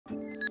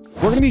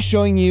We're gonna be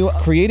showing you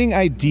creating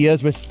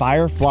ideas with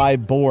Firefly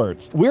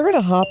Boards. We're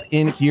gonna hop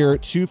in here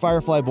to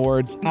Firefly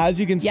Boards. As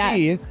you can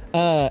see,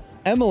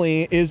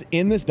 Emily is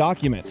in this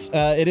document.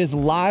 It is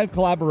live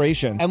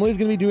collaboration. Emily's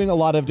gonna be doing a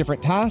lot of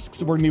different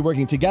tasks. We're gonna be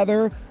working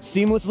together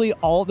seamlessly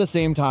all at the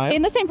same time.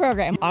 In the same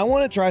program. I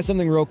wanna try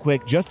something real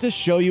quick just to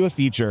show you a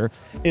feature,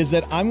 is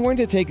that I'm going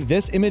to take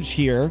this image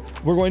here,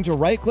 we're going to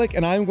right click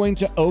and I'm going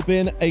to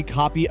open a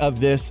copy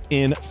of this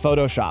in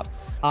Photoshop.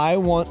 I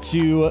want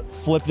to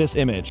flip this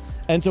image.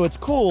 And so what's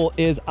cool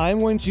is I'm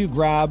going to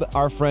grab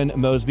our friend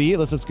Mosby.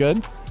 This looks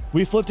good.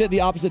 We flipped it the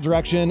opposite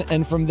direction,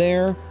 and from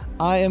there,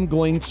 I am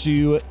going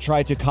to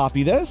try to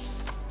copy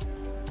this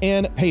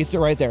and paste it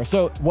right there.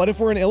 So what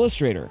if we're an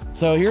Illustrator?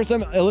 So here's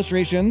some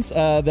illustrations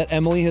that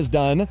Emily has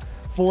done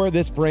for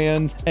this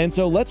brand. And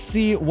so let's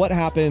see what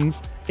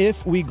happens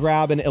if we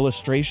grab an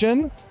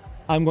illustration.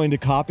 I'm going to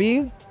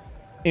copy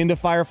into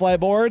Firefly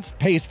Boards,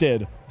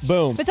 pasted.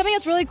 Boom. But something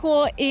that's really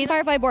cool in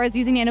Firefly Boards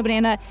using Nano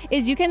Banana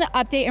is you can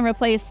update and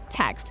replace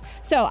text.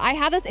 So I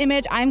have this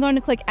image, I'm going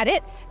to click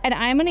edit, and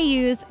I'm going to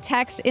use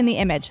text in the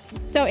image.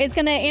 So it's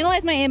going to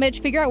analyze my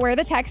image, figure out where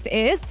the text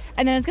is,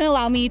 and then it's going to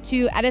allow me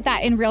to edit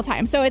that in real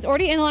time. So it's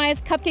already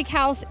analyzed. Cupcake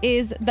House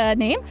is the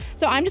name.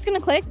 So I'm just going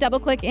to click,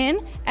 double click in,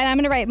 and I'm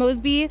going to write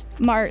Mosby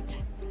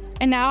Mart.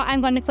 And now I'm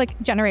going to click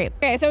generate.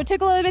 Okay, so it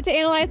took a little bit to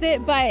analyze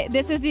it, but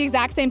this is the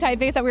exact same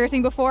typeface that we were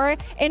seeing before.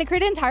 And it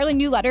created entirely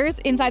new letters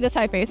inside this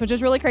typeface, which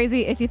is really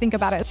crazy if you think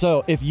about it.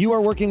 So if you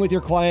are working with your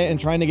client and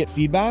trying to get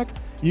feedback,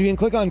 you can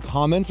click on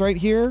comments right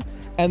here.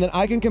 And then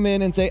I can come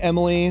in and say,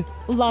 Emily,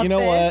 love you know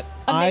this.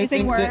 what?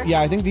 Amazing work.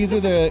 I think these are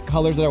the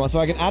colors that I want. So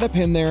I can add a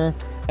pin there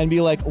and be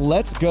like,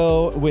 let's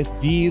go with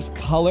these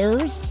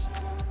colors.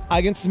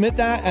 I can submit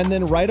that, and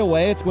then right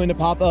away it's going to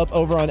pop up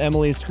over on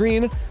Emily's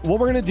screen. What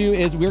we're gonna do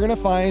is we're gonna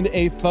find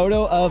a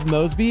photo of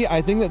Mosby.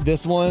 I think that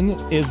this one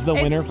is the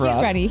winner for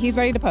us. He's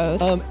ready to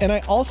pose. And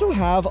I also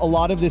have a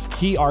lot of this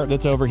key art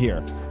that's over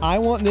here. I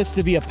want this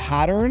to be a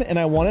pattern, and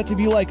I want it to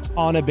be like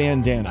on a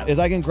bandana. Is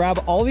I can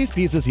grab all these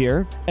pieces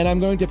here, and I'm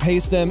going to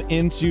paste them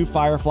into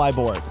Firefly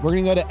Boards. We're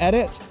gonna go to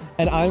edit,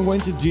 and I'm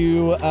going to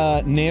do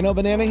Nano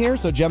Banana here.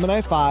 So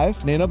Gemini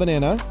 5, Nano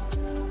Banana.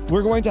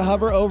 We're going to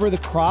hover over the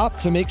crop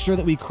to make sure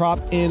that we crop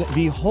in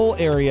the whole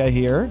area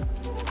here.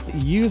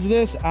 Use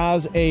this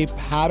as a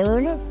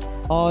pattern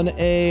on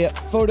a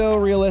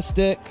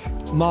photorealistic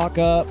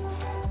mock-up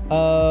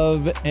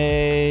of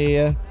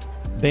a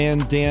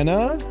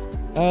bandana.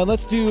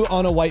 Let's do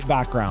on a white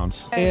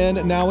background.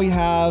 And now we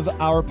have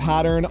our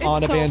pattern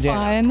on a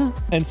bandana.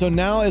 Fun. And so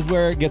now is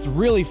where it gets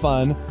really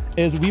fun,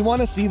 is we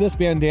want to see this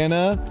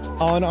bandana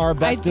on our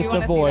bestest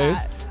of boys.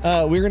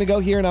 We're gonna go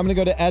here and I'm gonna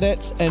go to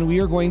edit, and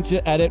we are going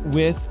to edit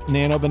with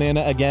Nano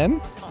Banana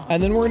again.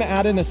 And then we're gonna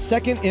add in a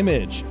second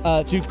image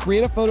to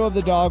create a photo of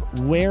the dog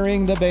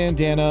wearing the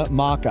bandana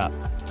mock-up.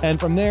 And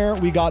from there,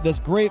 we got this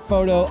great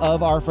photo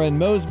of our friend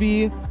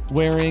Mosby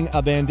wearing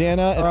a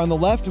bandana. And on the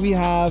left, we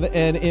have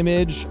an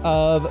image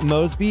of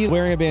Mosby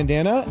wearing a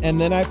bandana.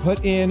 And then I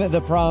put in the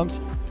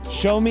prompt,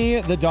 show me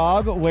the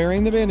dog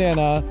wearing the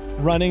bandana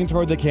running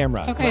toward the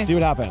camera. Okay. Let's see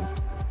what happens.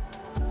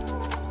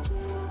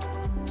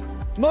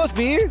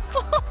 Mosby!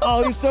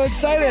 Oh, he's so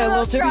excited.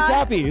 Little tippy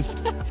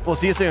tappies. We'll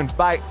see you soon.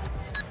 Bye.